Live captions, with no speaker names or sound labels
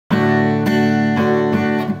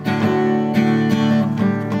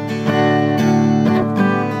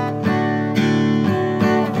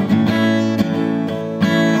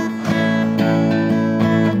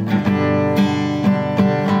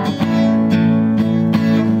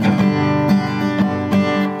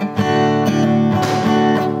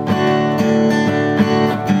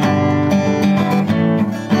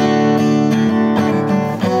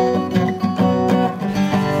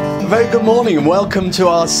Good morning and welcome to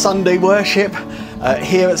our Sunday worship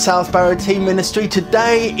here at South Barrow Team Ministry.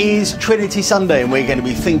 Today is Trinity Sunday and we're going to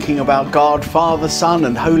be thinking about God, Father, Son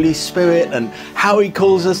and Holy Spirit and how He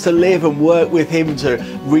calls us to live and work with Him to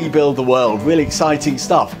rebuild the world. Really exciting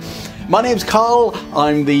stuff. My name's Carl.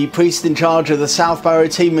 I'm the priest in charge of the South Barrow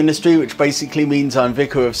Team Ministry, which basically means I'm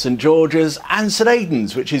Vicar of St George's and St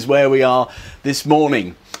Aidan's, which is where we are this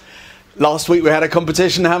morning. Last week we had a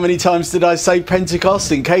competition. How many times did I say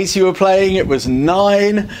Pentecost? In case you were playing, it was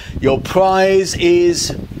 9. Your prize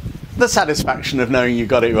is the satisfaction of knowing you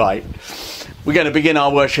got it right. We're going to begin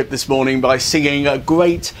our worship this morning by singing a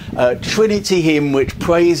great Trinity hymn which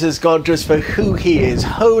praises God just for who He is.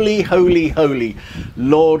 Holy, holy, holy,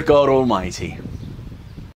 Lord God Almighty.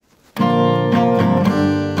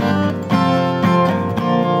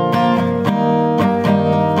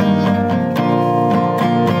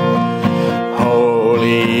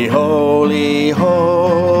 Holy,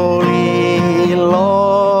 holy,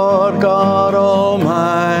 Lord God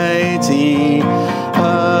Almighty,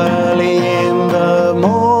 early in the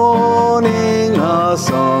morning a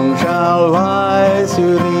song shall rise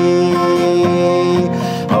to Thee.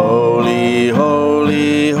 Holy,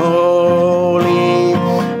 holy, holy,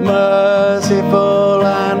 merciful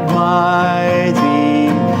and mighty,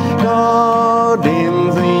 God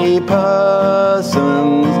in 3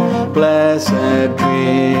 persons, blessed Trinity.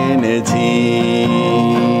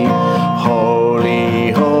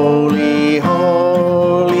 Holy, holy,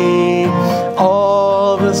 holy,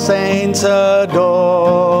 all the saints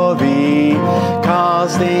adore Thee,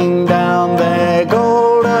 casting down their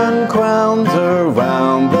golden crowns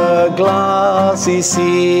around the glassy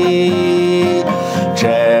sea.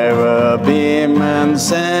 Cherubim and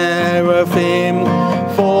seraphim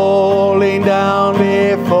falling down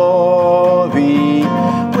before Thee,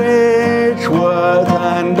 which word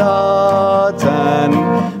and art and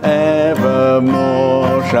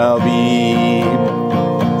evermore shall be.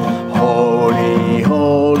 Holy,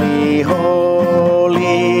 holy,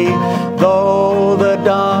 holy, though the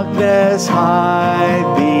darkness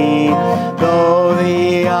hide Thee, though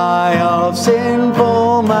the eye of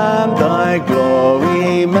sinful man Thy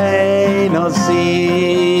glory may not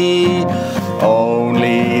see,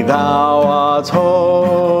 only Thou art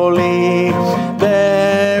holy,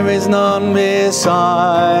 there is none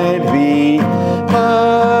beside Thee,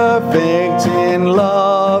 perfect in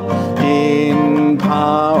love, in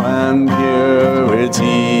power and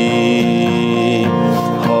purity.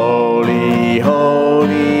 Holy,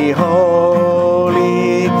 holy,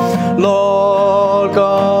 holy, Lord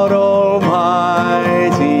God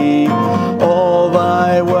Almighty, all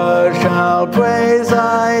Thy words shall praise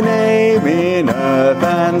Thy name in earth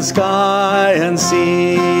and sky and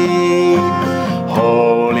sea.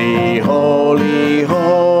 Holy, holy,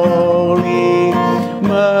 holy,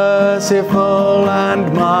 merciful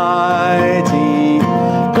and mighty,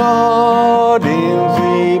 God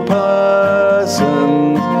in 3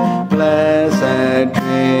 persons, blessed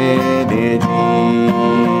Trinity.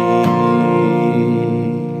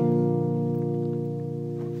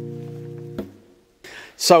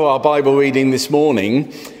 So our Bible reading this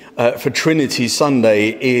morning for Trinity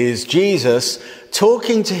Sunday is Jesus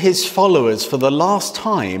talking to His followers for the last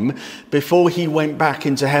time before He went back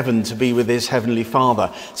into heaven to be with His Heavenly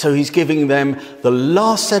Father. So He's giving them the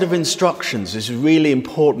last set of instructions. These are really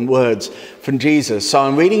important words from Jesus. So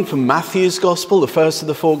I'm reading from Matthew's Gospel, the first of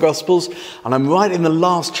the 4 Gospels, and I'm right in the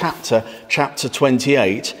last chapter, chapter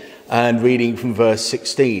 28, and reading from verse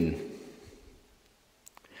 16.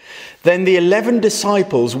 Then the 11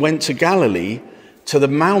 disciples went to Galilee, to the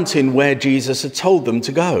mountain where Jesus had told them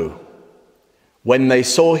to go. When they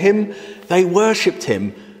saw Him, they worshipped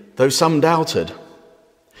Him, though some doubted.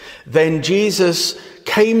 Then Jesus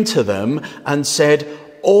came to them and said,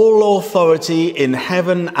 "All authority in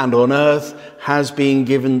heaven and on earth has been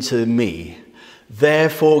given to me.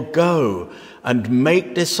 Therefore go and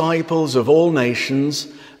make disciples of all nations,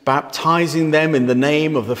 baptizing them in the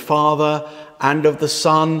name of the Father and of the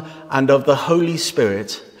Son and of the Holy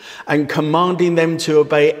Spirit, and commanding them to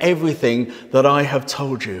obey everything that I have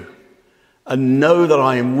told you. And know that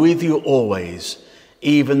I am with you always,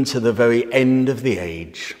 even to the very end of the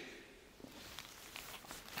age."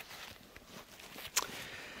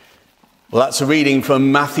 Well, that's a reading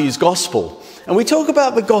from Matthew's Gospel. And we talk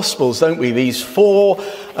about the Gospels, don't we? These 4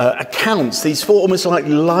 accounts, these 4 almost like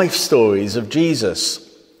life stories of Jesus.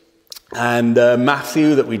 And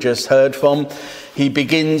Matthew, that we just heard from, he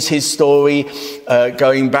begins his story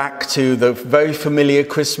going back to the very familiar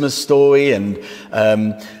Christmas story and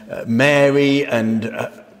Mary and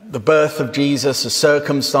the birth of Jesus, the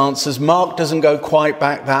circumstances. Mark doesn't go quite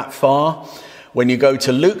back that far. When you go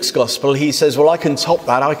to Luke's gospel, he says, well, I can top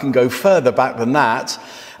that. I can go further back than that.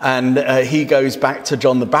 And he goes back to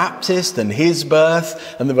John the Baptist and his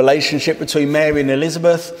birth and the relationship between Mary and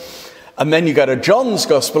Elizabeth. And then you go to John's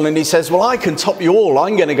gospel and he says, well, I can top you all.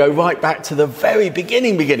 I'm going to go right back to the very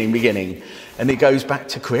beginning. And he goes back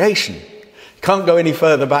to creation. Can't go any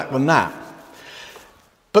further back than that.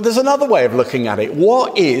 But there's another way of looking at it.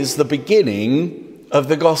 What is the beginning of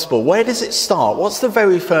the gospel? Where does it start? What's the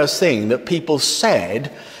very first thing that people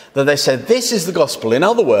said, that they said, this is the gospel? In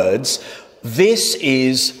other words, this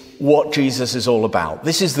is what Jesus is all about.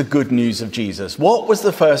 This is the good news of Jesus. What was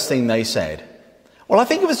the first thing they said? Well, I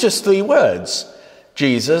think it was just 3 words.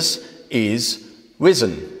 Jesus is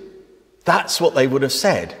risen. That's what they would have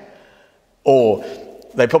said. Or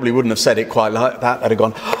they probably wouldn't have said it quite like that. They'd have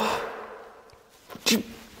gone,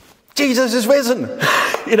 Jesus is risen.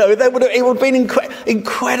 It would have been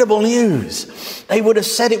incredible news. They would have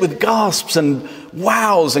said it with gasps and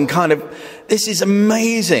wows and kind of, this is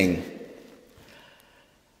amazing.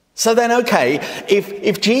 So then, okay,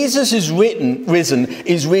 if Jesus is risen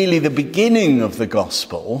is really the beginning of the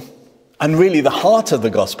gospel, and really the heart of the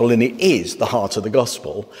gospel, and it is the heart of the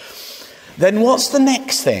gospel, then what's the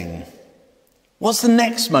next thing? What's the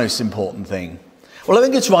next most important thing? Well, I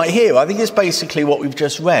think it's right here. I think it's basically what we've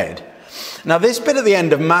just read. Now, this bit at the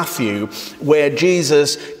end of Matthew, where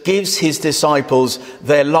Jesus gives his disciples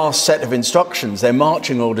their last set of instructions, their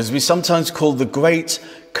marching orders, we sometimes call the Great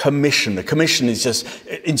Commission. The commission is just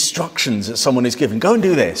instructions that someone is given. Go and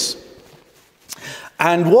do this.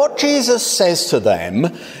 And what Jesus says to them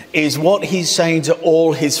is what he's saying to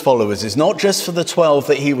all his followers. It's not just for the 12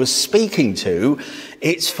 that he was speaking to,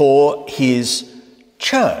 it's for his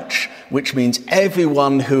church, which means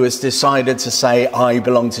everyone who has decided to say, I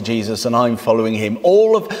belong to Jesus and I'm following him.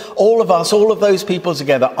 All of us, all of those people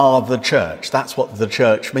together are the church. That's what the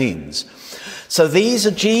church means. So these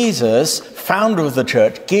are Jesus, founder of the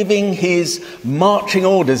church, giving his marching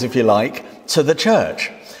orders, if you like, to the church.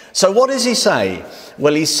 So what does he say?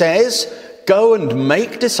 Well, he says, go and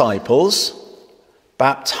make disciples,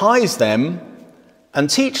 baptize them, and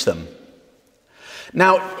teach them.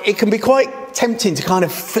 Now, it can be quite tempting to kind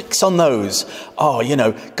of fix on those. Oh,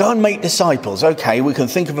 go and make disciples. Okay, we can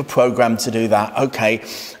think of a program to do that. Okay,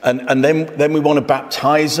 and then we want to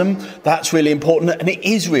baptize them. That's really important, and it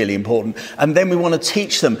is really important. And then we want to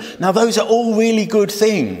teach them. Now, those are all really good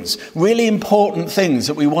things, really important things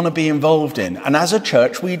that we want to be involved in. And as a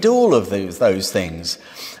church, we do all of those things.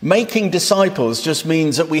 Making disciples just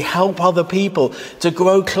means that we help other people to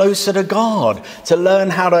grow closer to God, to learn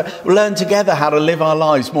together how to live our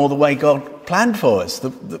lives more the way God planned for us,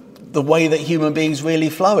 the way that human beings really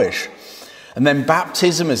flourish. And then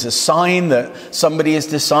baptism is a sign that somebody has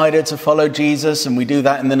decided to follow Jesus, and we do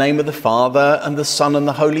that in the name of the Father and the Son and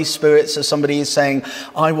the Holy Spirit. So somebody is saying,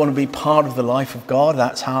 I want to be part of the life of God.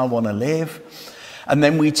 That's how I want to live. And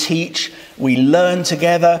then we teach, we learn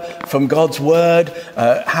together from God's word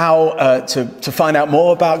how to find out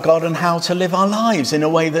more about God and how to live our lives in a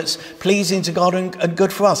way that's pleasing to God and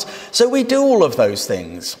good for us. So we do all of those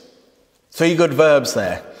things. 3 good verbs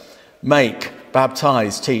there. Make,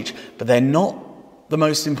 baptize, teach. But they're not the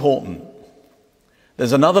most important.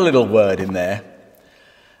 There's another little word in there,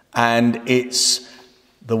 and it's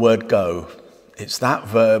the word go. It's that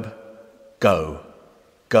verb, go,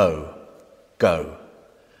 go, go.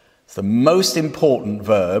 It's the most important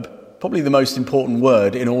verb, probably the most important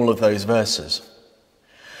word in all of those verses.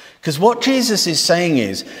 Because what Jesus is saying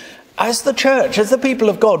is, as the church, as the people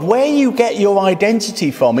of God, where you get your identity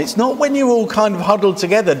from, it's not when you're all kind of huddled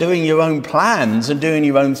together doing your own plans and doing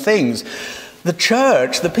your own things. The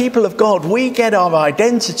church, the people of God, we get our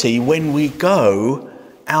identity when we go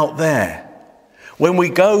out there. When we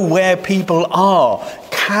go where people are,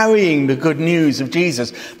 carrying the good news of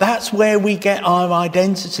Jesus. That's where we get our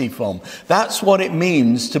identity from. That's what it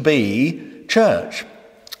means to be church.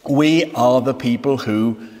 We are the people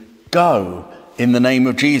who go in the name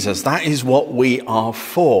of Jesus. That is what we are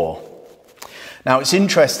for. Now, it's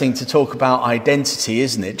interesting to talk about identity,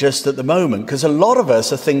 isn't it, just at the moment, because a lot of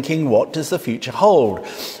us are thinking, what does the future hold?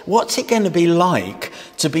 What's it going to be like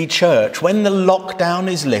to be church when the lockdown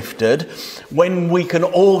is lifted, when we can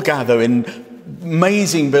all gather in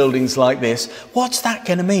amazing buildings like this? What's that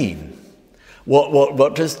going to mean?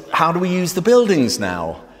 How do we use the buildings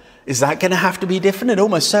now? Is that going to have to be different? It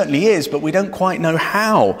almost certainly is, but we don't quite know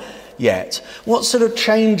how yet. What sort of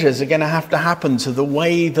changes are going to have to happen to the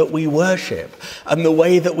way that we worship and the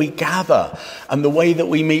way that we gather and the way that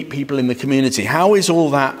we meet people in the community? How is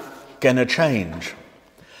all that going to change?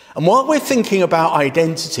 And while we're thinking about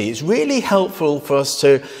identity, it's really helpful for us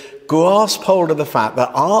to grasp hold of the fact that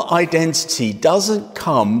our identity doesn't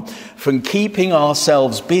come from keeping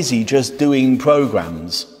ourselves busy just doing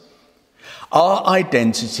programs. Our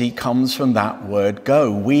identity comes from that word go.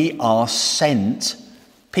 We are sent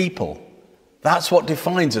people. That's what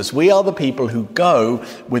defines us. We are the people who go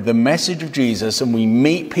with the message of Jesus, and we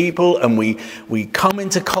meet people, and we come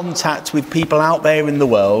into contact with people out there in the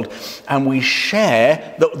world, and we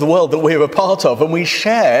share the world that we're a part of, and we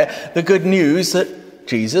share the good news that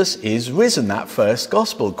Jesus is risen, that first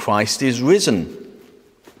gospel, Christ is risen.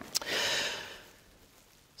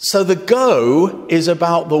 So the go is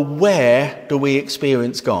about the where do we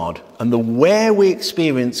experience God, and the where we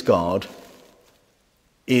experience God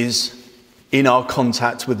is in our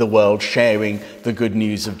contact with the world, sharing the good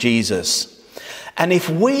news of Jesus. And if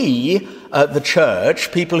we, the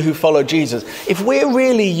church, people who follow Jesus, if we're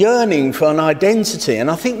really yearning for an identity,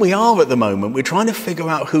 and I think we are at the moment, we're trying to figure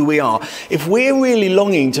out who we are. If we're really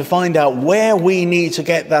longing to find out where we need to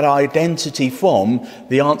get that identity from,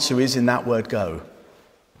 the answer is in that word go.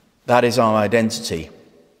 That is our identity.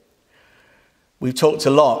 We've talked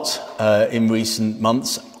a lot in recent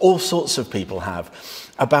months, all sorts of people have,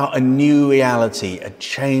 about a new reality, a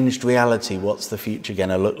changed reality. What's the future going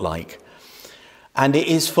to look like? And it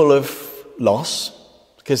is full of loss,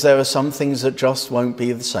 because there are some things that just won't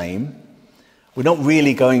be the same. We're not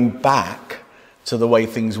really going back to the way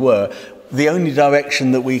things were. The only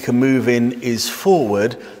direction that we can move in is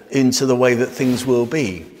forward into the way that things will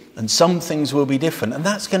be. And some things will be different. And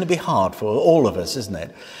that's going to be hard for all of us, isn't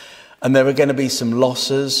it? And there are going to be some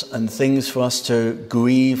losses and things for us to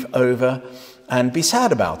grieve over and be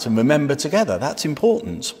sad about and remember together. That's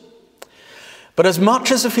important. But as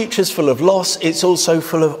much as the future is full of loss, it's also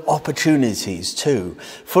full of opportunities too,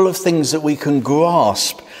 full of things that we can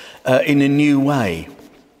grasp in a new way.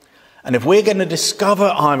 And if we're going to discover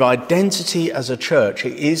our identity as a church,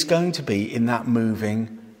 it is going to be in that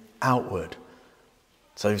moving outward.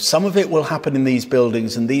 So some of it will happen in these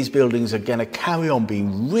buildings, and these buildings are going to carry on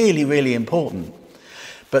being really, really important.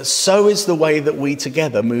 But so is the way that we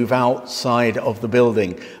together move outside of the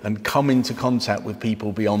building and come into contact with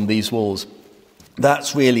people beyond these walls.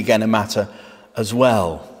 That's really going to matter as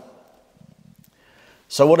well.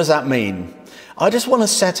 So what does that mean? I just want to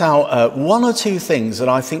set out one or two things that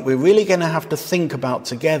I think we're really going to have to think about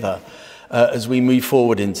together as we move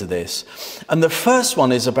forward into this. And the first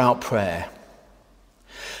one is about prayer.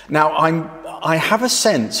 Now, I have a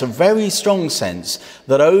sense, a very strong sense,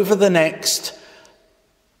 that over the next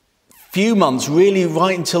few months, really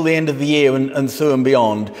right until the end of the year and through and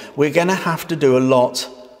beyond, we're going to have to do a lot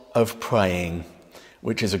of praying,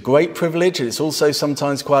 which is a great privilege. It's also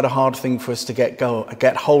sometimes quite a hard thing for us to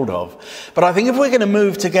get hold of. But I think if we're going to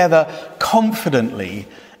move together confidently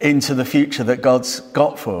into the future that God's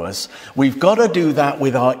got for us, we've got to do that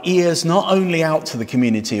with our ears not only out to the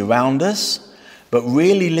community around us, but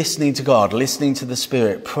really listening to God, listening to the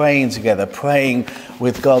Spirit, praying together, praying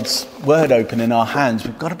with God's word open in our hands.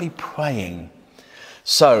 We've got to be praying.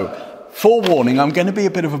 So, forewarning, I'm going to be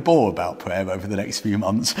a bit of a bore about prayer over the next few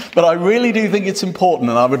months, but I really do think it's important,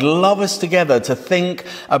 and I would love us together to think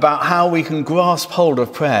about how we can grasp hold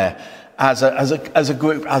of prayer as a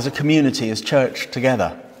group, as a community, as church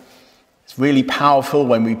together. It's really powerful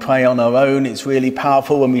when we pray on our own. It's really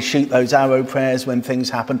powerful when we shoot those arrow prayers when things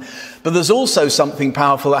happen. But there's also something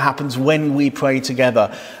powerful that happens when we pray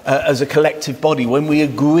together as a collective body, when we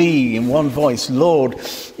agree in one voice, Lord,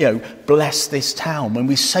 bless this town. When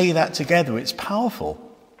we say that together, it's powerful.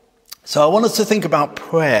 So I want us to think about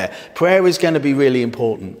prayer. Prayer is going to be really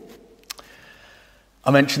important.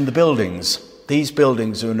 I mentioned the buildings. These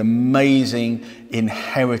buildings are an amazing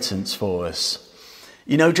inheritance for us.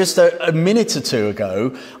 Just a minute or two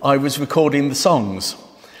ago, I was recording the songs,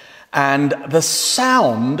 and the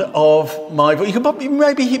sound of my voice,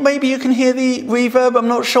 maybe you can hear the reverb, I'm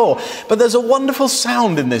not sure, but there's a wonderful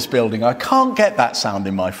sound in this building. I can't get that sound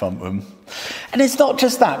in my front room. And it's not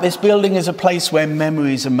just that. This building is a place where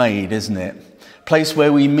memories are made, isn't it? Place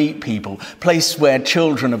where we meet people, place where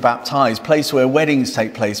children are baptized, place where weddings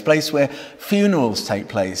take place where funerals take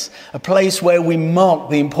place, a place where we mark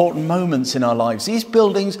the important moments in our lives. These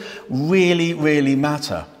buildings really, really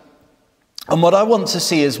matter. And what I want to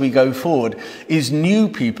see as we go forward is new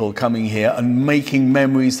people coming here and making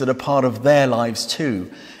memories that are part of their lives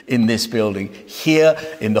too in this building, here,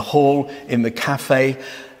 in the hall, in the cafe.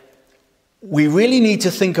 We really need to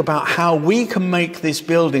think about how we can make this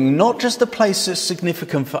building not just a place that's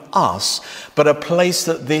significant for us, but a place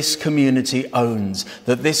that this community owns,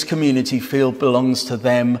 that this community feel belongs to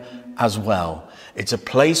them as well. It's a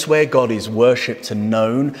place where God is worshipped and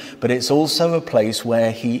known, but it's also a place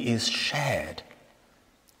where he is shared.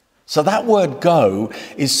 So that word go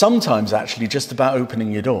is sometimes actually just about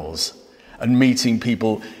opening your doors and meeting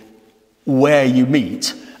people where you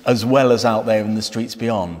meet, as well as out there in the streets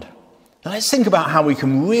beyond. Now let's think about how we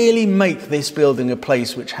can really make this building a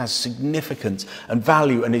place which has significance and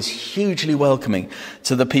value and is hugely welcoming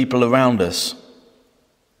to the people around us.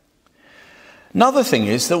 Another thing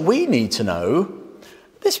is that we need to know,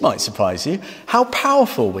 this might surprise you, how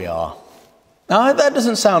powerful we are. Now that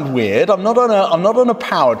doesn't sound weird. I'm not on a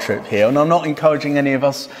power trip here, and I'm not encouraging any of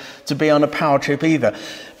us to be on a power trip either.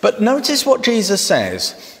 But notice what Jesus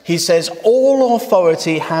says. He says, "All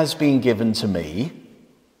authority has been given to me.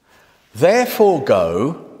 Therefore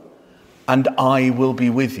go, and I will be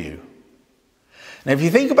with you." Now, if you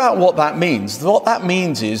think about what that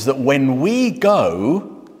means is that when we go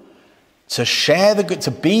to share the good, to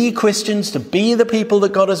be Christians, to be the people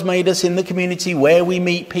that God has made us in the community, where we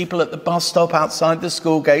meet people at the bus stop, outside the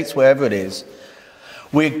school gates, wherever it is,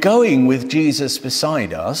 we're going with Jesus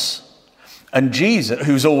beside us, and Jesus,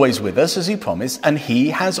 who's always with us, as he promised, and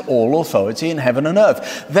he has all authority in heaven and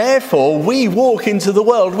earth. Therefore, we walk into the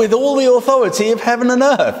world with all the authority of heaven and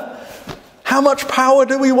earth. How much power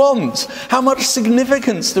do we want? How much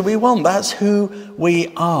significance do we want? That's who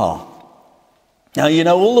we are. Now, you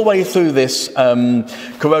know, all the way through this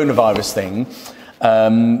coronavirus thing,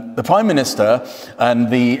 the Prime Minister and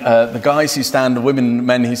the guys who stand, the women and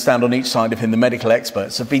men who stand on each side of him, the medical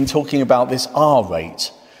experts, have been talking about this R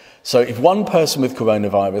rate. So if one person with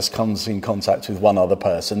coronavirus comes in contact with one other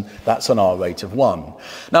person, that's an R rate of 1.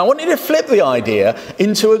 Now, I want you to flip the idea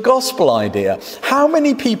into a gospel idea. How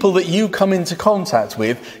many people that you come into contact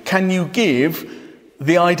with can you give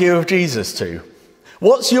the idea of Jesus to?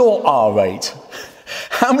 What's your R rate?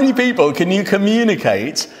 How many people can you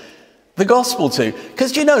communicate the gospel to?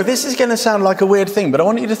 Because, you know, this is going to sound like a weird thing, but I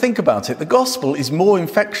want you to think about it. The gospel is more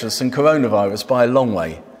infectious than coronavirus by a long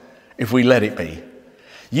way, if we let it be.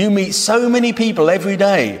 You meet so many people every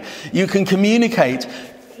day. You can communicate.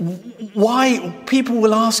 Why? People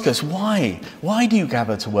will ask us, why? Why do you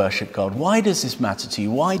gather to worship God? Why does this matter to you?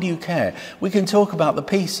 Why do you care? We can talk about the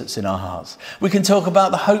peace that's in our hearts. We can talk about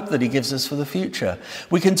the hope that he gives us for the future.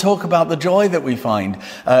 We can talk about the joy that we find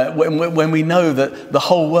when we know that the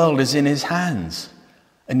whole world is in his hands.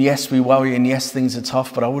 And yes, we worry, and yes, things are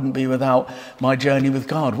tough, but I wouldn't be without my journey with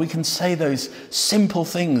God. We can say those simple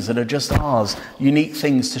things that are just ours, unique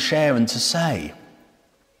things to share and to say.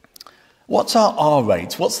 What's our R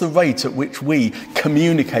rate? What's the rate at which we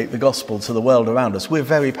communicate the gospel to the world around us? We're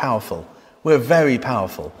very powerful. We're very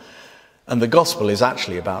powerful. And the gospel is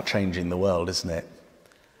actually about changing the world, isn't it?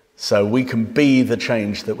 So we can be the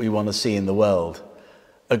change that we want to see in the world.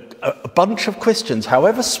 A bunch of Christians,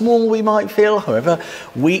 however small we might feel, however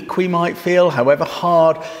weak we might feel, however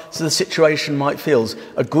hard the situation might feel,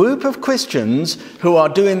 a group of Christians who are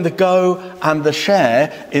doing the go and the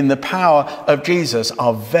share in the power of Jesus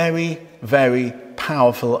are very, very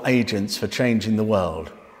powerful agents for changing the world.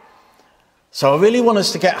 So I really want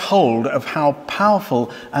us to get hold of how powerful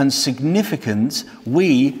and significant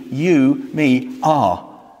we, you, me, are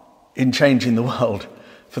in changing the world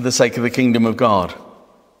for the sake of the kingdom of God.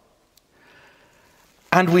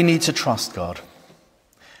 And we need to trust God.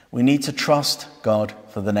 We need to trust God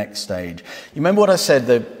for the next stage. You remember what I said?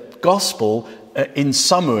 The gospel, in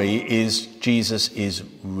summary, is Jesus is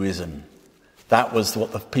risen. That was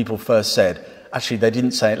what the people first said. Actually, they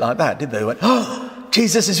didn't say it like that, did they? They went, "Oh,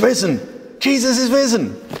 Jesus is risen. Jesus is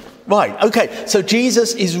risen." Right, okay, so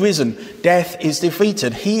Jesus is risen. Death is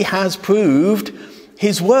defeated. He has proved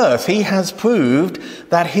his worth. He has proved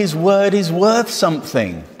that his word is worth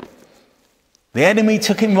something. The enemy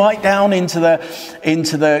took him right down into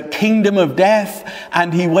the kingdom of death,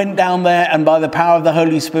 and he went down there, and by the power of the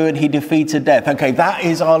Holy Spirit, he defeated death. Okay, that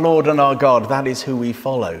is our Lord and our God. That is who we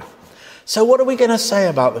follow. So what are we going to say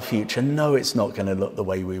about the future? No, it's not going to look the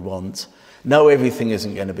way we want. No, everything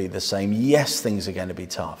isn't going to be the same. Yes, things are going to be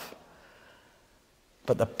tough.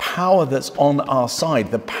 But the power that's on our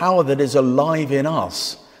side, the power that is alive in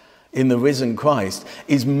us, in the risen Christ,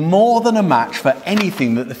 is more than a match for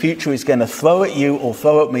anything that the future is going to throw at you or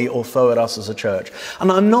throw at me or throw at us as a church. And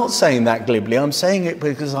I'm not saying that glibly. I'm saying it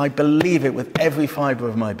because I believe it with every fibre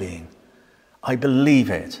of my being. I believe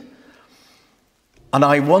it. And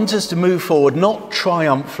I want us to move forward, not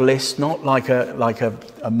triumphalist, not like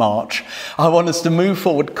a march. I want us to move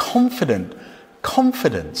forward confident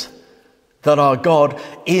that our God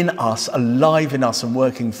in us, alive in us and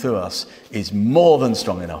working through us, is more than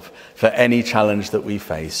strong enough for any challenge that we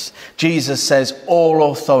face. Jesus says,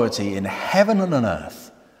 all authority in heaven and on earth,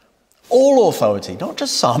 all authority, not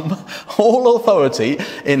just some, all authority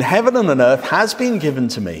in heaven and on earth has been given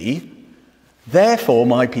to me. Therefore,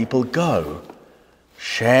 my people, go,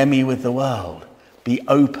 share me with the world, be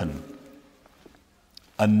open,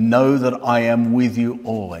 and know that I am with you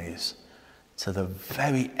always, to the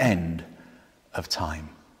very end of time.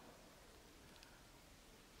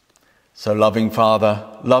 So, loving Father,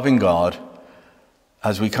 loving God,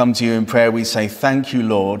 as we come to you in prayer, we say thank you,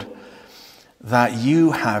 Lord, that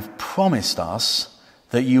you have promised us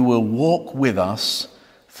that you will walk with us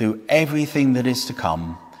through everything that is to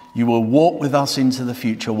come. You will walk with us into the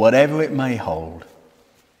future, whatever it may hold.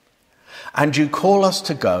 And you call us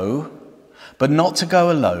to go, but not to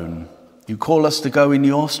go alone. You call us to go in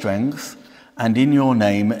your strength and in your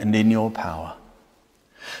name and in your power.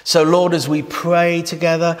 So, Lord, as we pray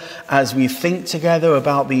together, as we think together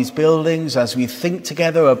about these buildings, as we think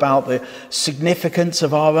together about the significance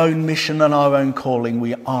of our own mission and our own calling,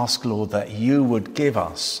 we ask, Lord, that you would give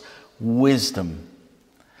us wisdom,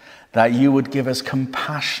 that you would give us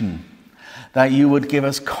compassion, that you would give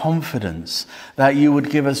us confidence, that you would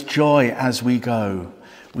give us joy as we go.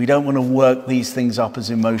 We don't want to work these things up as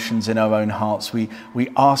emotions in our own hearts. We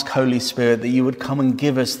ask, Holy Spirit, that you would come and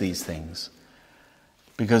give us these things,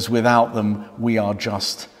 because without them, we are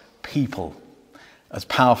just people, as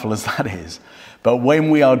powerful as that is. But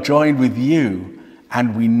when we are joined with you,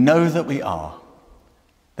 and we know that we are,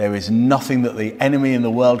 there is nothing that the enemy in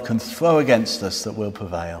the world can throw against us that will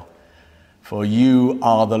prevail. For you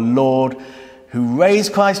are the Lord who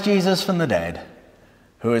raised Christ Jesus from the dead,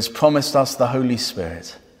 who has promised us the Holy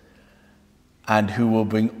Spirit, and who will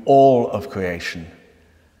bring all of creation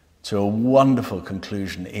to a wonderful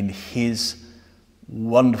conclusion in his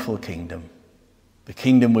wonderful kingdom, the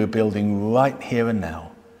kingdom we're building right here and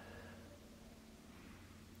now.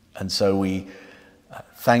 And so we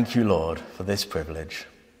thank you, Lord, for this privilege.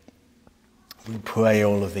 We pray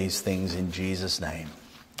all of these things in Jesus' name.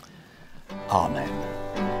 Amen.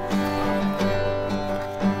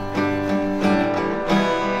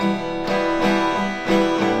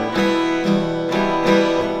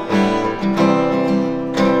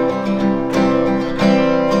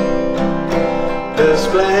 The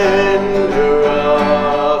splendor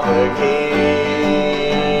of the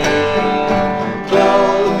King,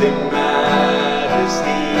 clothed in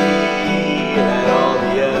majesty, let all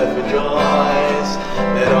the earth rejoice,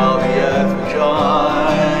 let all the earth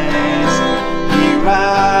rejoice. He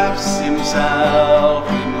wraps himself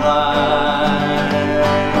in light,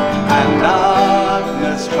 and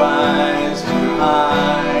darkness tries to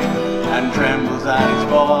hide, and trembles at his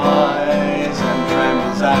voice, and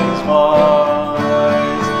trembles at his voice.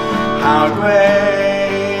 How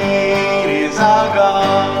great is our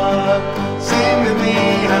God, sing with me,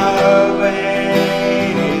 how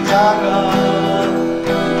great is our God,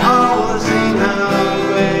 I will sing how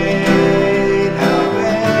great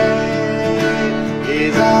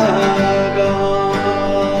is our God.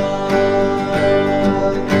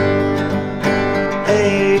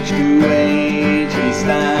 Age to age he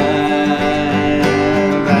stands,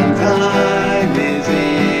 and time is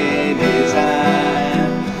in his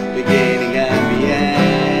hand, beginning and the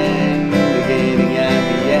end, beginning and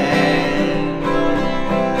the end.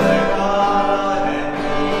 The God and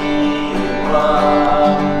me in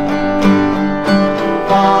one,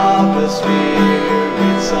 Father,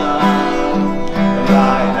 Spirit, Son, the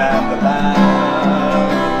Lion and the Lamb,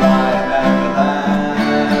 the Lion and the Lamb.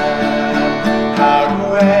 How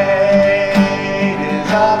great is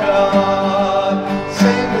our God,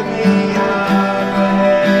 sing with me, how great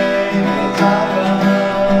is our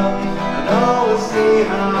God, and oh, we'll see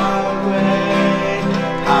how great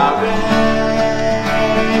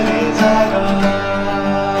is our God.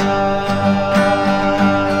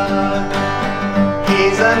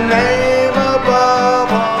 He's a name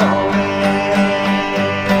above all names,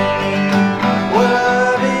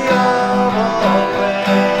 worthy of all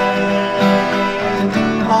praise.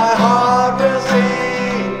 My heart will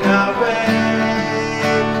sing how great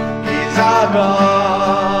is our God.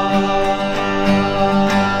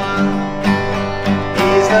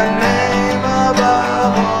 He's the name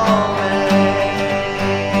above all names,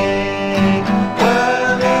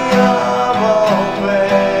 worthy of all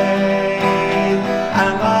praise.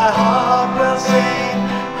 And my heart will sing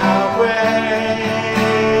how great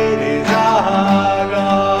is our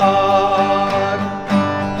God.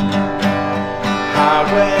 How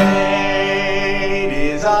great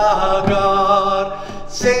is our God.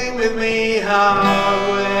 Sing with me, how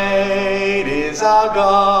great is our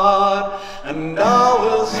God. And all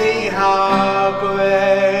will see how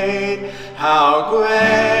great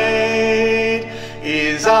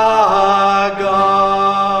is our God.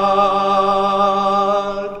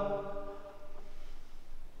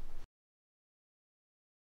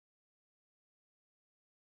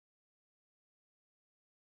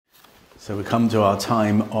 So we come to our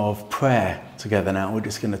time of prayer together now. We're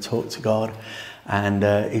just going to talk to God. And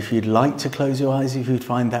if you'd like to close your eyes, if you'd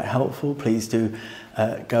find that helpful, please do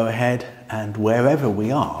go ahead. And wherever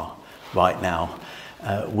we are right now,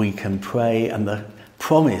 we can pray. And the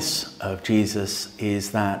promise of Jesus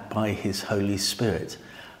is that by his Holy Spirit,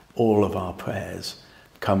 all of our prayers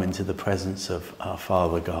come into the presence of our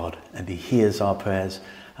Father God. And he hears our prayers,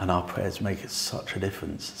 and our prayers make such a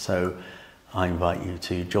difference. So I invite you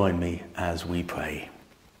to join me as we pray.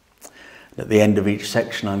 At the end of each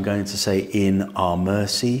section, I'm going to say, in our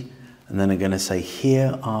mercy, and then I'm going to say,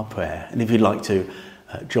 hear our prayer. And if you'd like to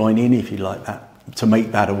join in, if you'd like that, to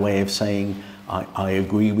make that a way of saying, I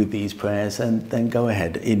agree with these prayers, then go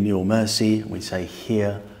ahead. In your mercy, we say,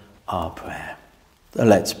 hear our prayer. So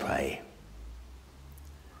let's pray.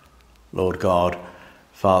 Lord God,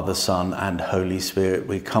 Father, Son, and Holy Spirit,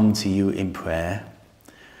 we come to you in prayer.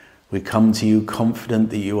 We come to you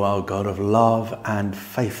confident that you are God of love and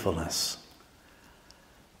faithfulness.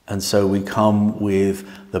 And so we come with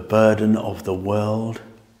the burden of the world,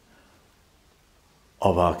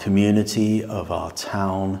 of our community, of our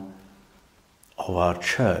town, of our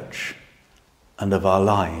church, and of our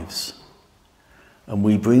lives. And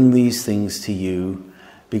we bring these things to you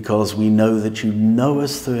because we know that you know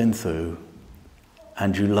us through and through,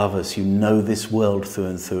 and you love us. You know this world through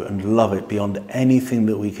and through and love it beyond anything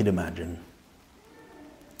that we could imagine.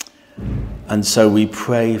 And so we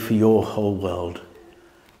pray for your whole world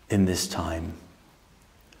in this time.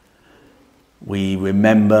 We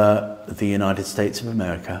remember the United States of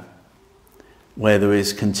America, where there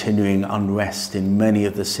is continuing unrest in many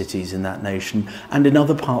of the cities in that nation and in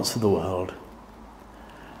other parts of the world.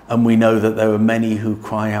 And we know that there are many who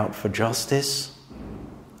cry out for justice,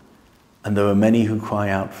 and there are many who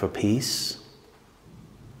cry out for peace.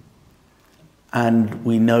 And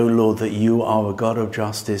we know, Lord, that you are a God of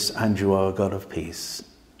justice and you are a God of peace.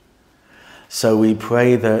 So we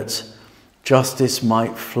pray that justice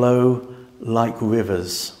might flow like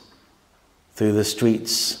rivers through the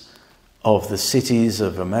streets of the cities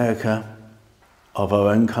of America, of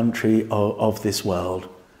our own country, of this world,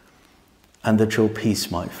 and that your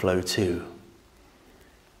peace might flow too.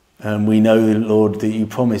 And we know, Lord, that you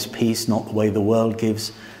promise peace not the way the world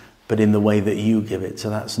gives, but in the way that you give it.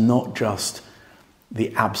 So that's not just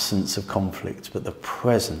the absence of conflict, but the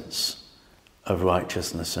presence of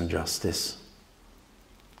righteousness and justice.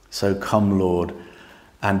 So come, Lord,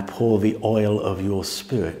 and pour the oil of your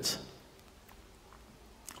Spirit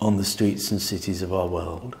on the streets and cities of our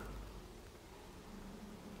world.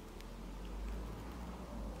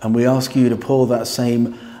 And we ask you to pour that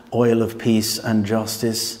same oil of peace and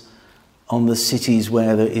justice on the cities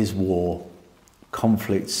where there is war,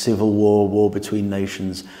 conflict, civil war, war between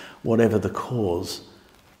nations, whatever the cause.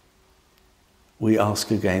 We ask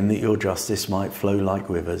again that your justice might flow like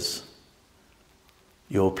rivers,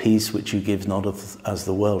 your peace, which you give not as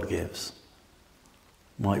the world gives,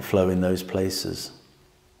 might flow in those places.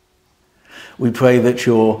 We pray that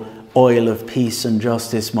your oil of peace and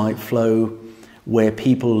justice might flow where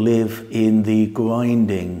people live in the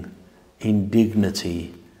grinding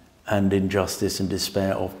indignity and injustice and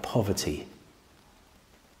despair of poverty.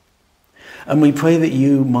 And we pray that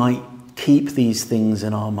you might keep these things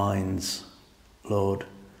in our minds, Lord.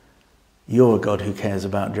 You're a God who cares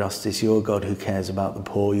about justice. You're a God who cares about the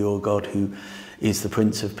poor. You're a God who is the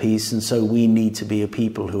Prince of Peace. And so we need to be a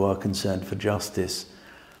people who are concerned for justice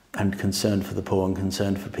and concerned for the poor and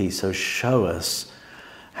concerned for peace. So show us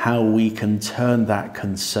how we can turn that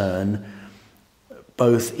concern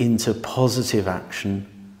both into positive action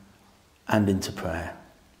and into prayer.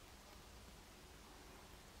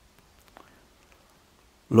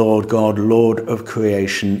 Lord God, Lord of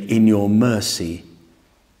creation, in your mercy,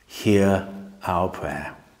 hear our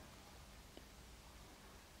prayer.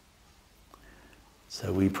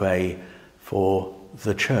 So we pray for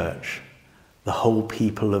the church, the whole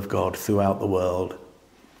people of God throughout the world.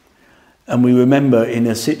 And we remember, in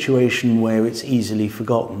a situation where it's easily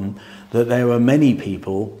forgotten, that there are many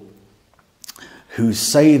people who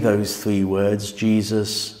say those three words,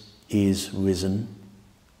 Jesus is risen,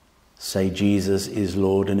 say Jesus is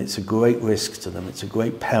Lord, and it's a great risk to them. It's a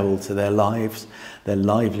great peril to their lives, their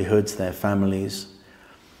livelihoods, their families,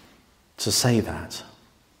 to say that.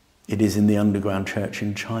 It is in the underground church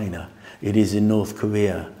in China. It is in North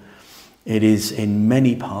Korea. It is in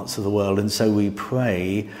many parts of the world. And so we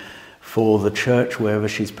pray for the church wherever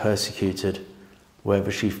she's persecuted,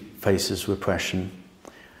 wherever she faces repression.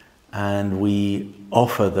 And we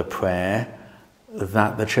offer the prayer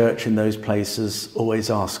that the church in those places always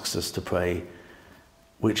asks us to pray,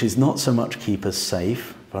 which is not so much keep us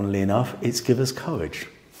safe, funnily enough, it's give us courage.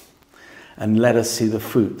 and let us see the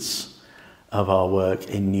fruits of our work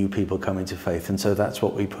in new people coming to faith. And so that's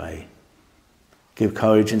what we pray. Give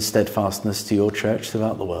courage and steadfastness to your church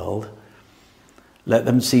throughout the world. Let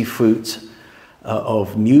them see fruit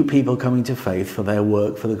of new people coming to faith for their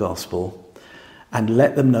work for the gospel. And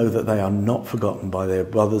let them know that they are not forgotten by their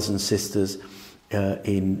brothers and sisters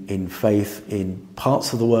in faith in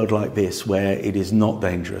parts of the world like this where it is not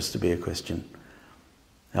dangerous to be a Christian.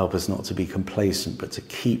 Help us not to be complacent, but to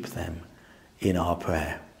keep them in our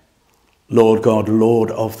prayer. Lord God,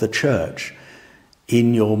 Lord of the church,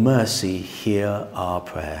 in your mercy, hear our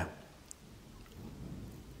prayer.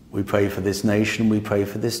 We pray for this nation, we pray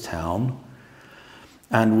for this town,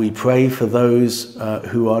 and we pray for those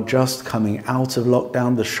who are just coming out of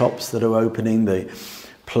lockdown, the shops that are opening, the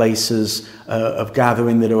places of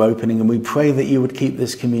gathering that are opening, and we pray that you would keep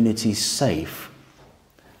this community safe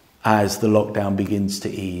as the lockdown begins to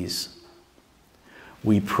ease.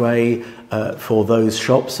 We pray for those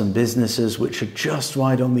shops and businesses which are just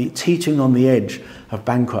right on the, teetering on the edge of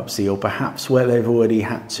bankruptcy, or perhaps where they've already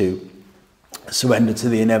had to surrender to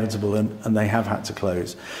the inevitable and they have had to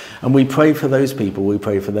close. And we pray for those people. We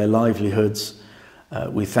pray for their livelihoods.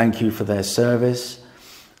 We thank you for their service.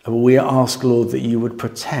 We ask, Lord, that you would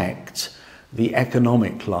protect the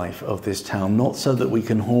economic life of this town, not so that we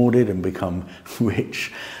can hoard it and become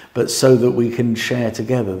rich, but so that we can share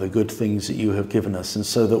together the good things that you have given us, and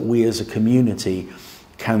so that we as a community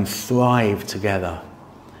can thrive together.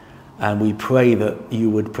 And we pray that you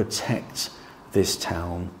would protect this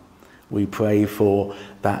town. We pray for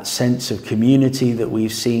that sense of community that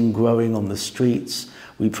we've seen growing on the streets.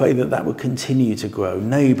 We pray that that would continue to grow.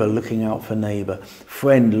 Neighbour looking out for neighbour,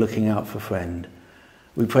 friend looking out for friend.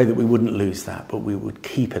 We pray that we wouldn't lose that, but we would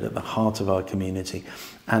keep it at the heart of our community,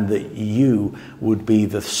 and that you would be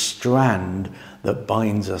the strand that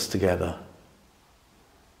binds us together.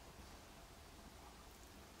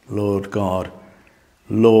 Lord God,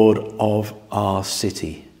 Lord of our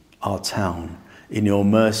city, our town, in your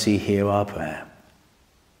mercy hear our prayer.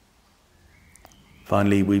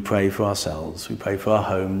 Finally, we pray for ourselves. We pray for our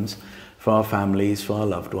homes, for our families, for our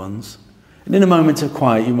loved ones. And in a moment of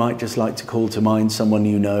quiet, you might just like to call to mind someone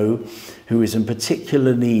you know who is in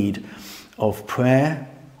particular need of prayer.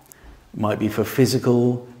 It might be for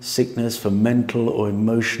physical sickness, for mental or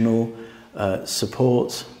emotional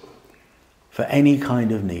support, for any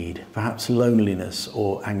kind of need, perhaps loneliness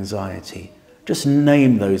or anxiety. Just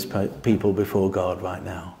name those people before God right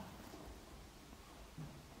now.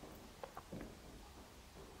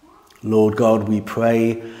 Lord God, we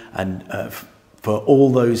pray and for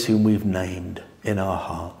all those whom we've named in our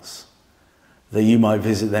hearts, that you might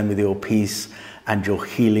visit them with your peace and your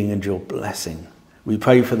healing and your blessing. We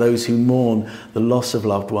pray for those who mourn the loss of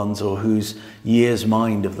loved ones, or whose year's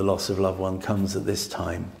mind of the loss of loved one comes at this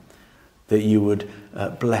time, that you would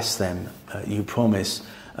bless them. You promise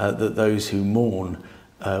that those who mourn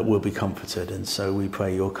will be comforted, and so we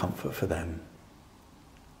pray your comfort for them.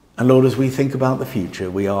 And Lord, as we think about the future,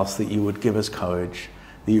 we ask that you would give us courage,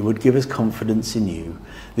 that you would give us confidence in you,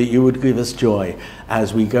 that you would give us joy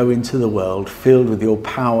as we go into the world filled with your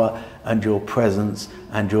power and your presence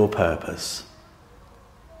and your purpose.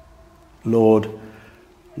 Lord,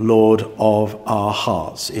 Lord of our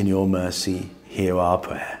hearts, in your mercy, hear our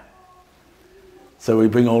prayer. So we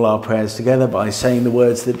bring all our prayers together by saying the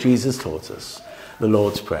words that Jesus taught us, the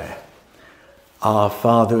Lord's Prayer. Our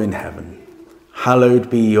Father in heaven,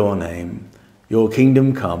 hallowed be your name. Your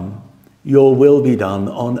kingdom come, your will be done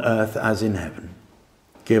on earth as in heaven.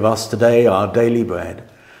 Give us today our daily bread.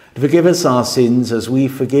 Forgive us our sins as we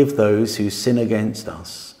forgive those who sin against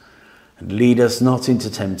us. And lead us not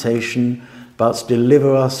into temptation, but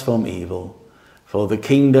deliver us from evil. For the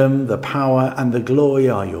kingdom, the power, and the glory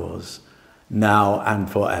are yours, now and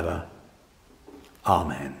forever.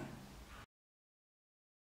 Amen.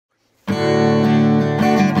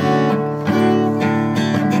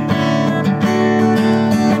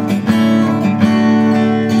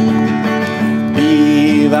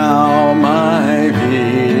 Be thou my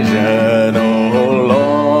vision, O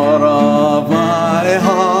Lord of my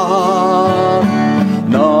heart,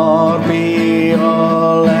 nor be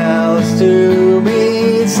all else to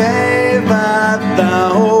me save that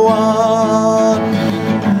thou art.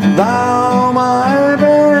 Thou my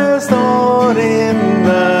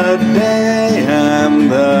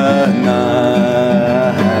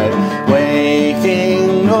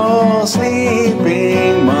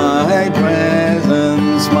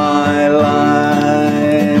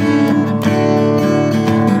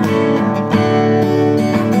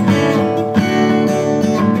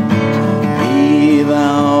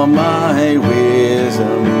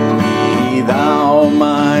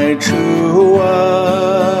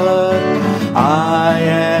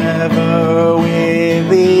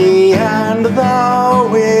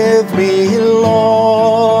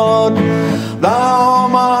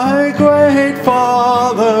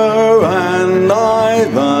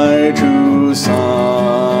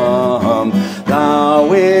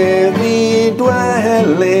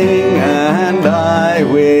willing, and I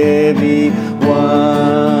will be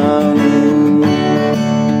one.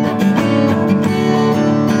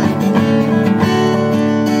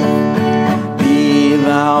 Be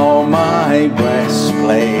thou my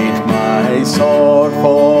breastplate, my sword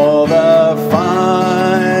for the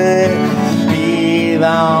fight. Be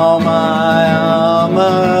thou my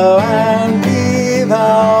armor, and be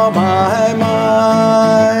thou my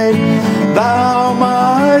might. Thou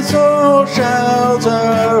my soul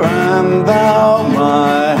shelter, and thou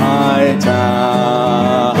my high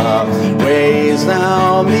tower. Raise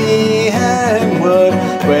thou me heavenward,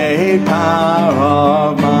 great power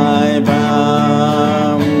of my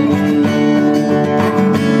bound.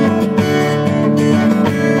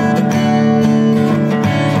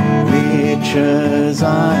 Riches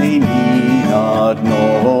I need not,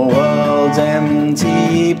 nor world's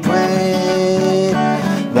empty prey.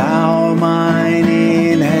 Thou mine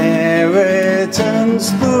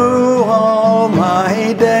inheritance through all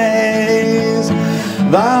my days.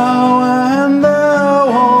 Thou and thou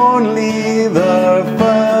only, the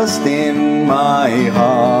first in my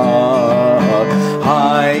heart.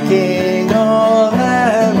 High King of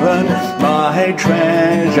heaven, my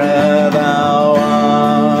treasure thou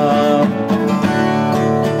art.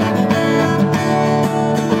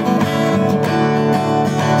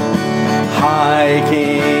 High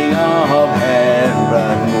King of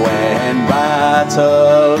heaven, when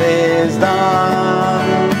battle is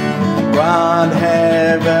done, grant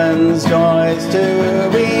heaven's joys to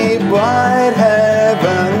be bright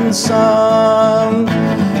heaven's sun.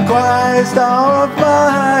 Christ of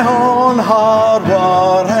my own heart,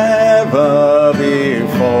 whatever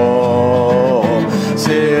befall,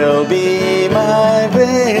 still be my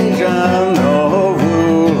vision, O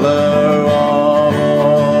ruler of all.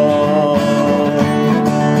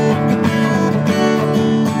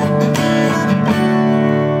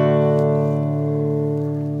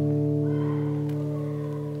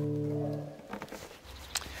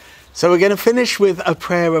 So we're going to finish with a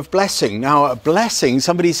prayer of blessing. Now, a blessing,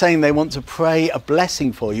 somebody saying they want to pray a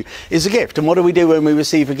blessing for you, is a gift. And what do we do when we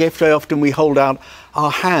receive a gift? Very often we hold out our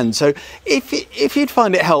hand. So if you'd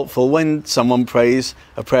find it helpful when someone prays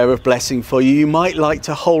a prayer of blessing for you, you might like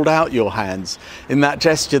to hold out your hands in that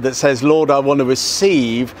gesture that says, Lord, I want to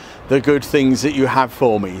receive the good things that you have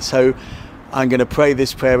for me. So I'm going to pray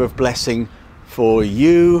this prayer of blessing for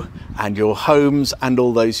you and your homes and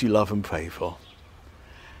all those you love and pray for.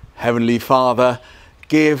 Heavenly Father,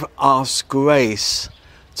 give us grace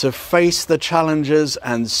to face the challenges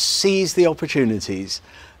and seize the opportunities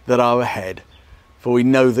that are ahead. For we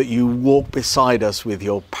know that you walk beside us with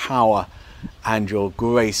your power and your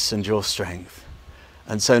grace and your strength.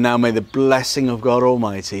 And so now may the blessing of God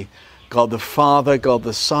Almighty, God the Father, God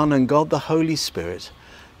the Son, and God the Holy Spirit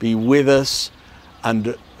be with us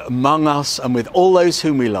and among us and with all those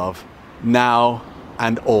whom we love, now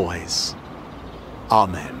and always.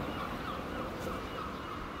 Amen.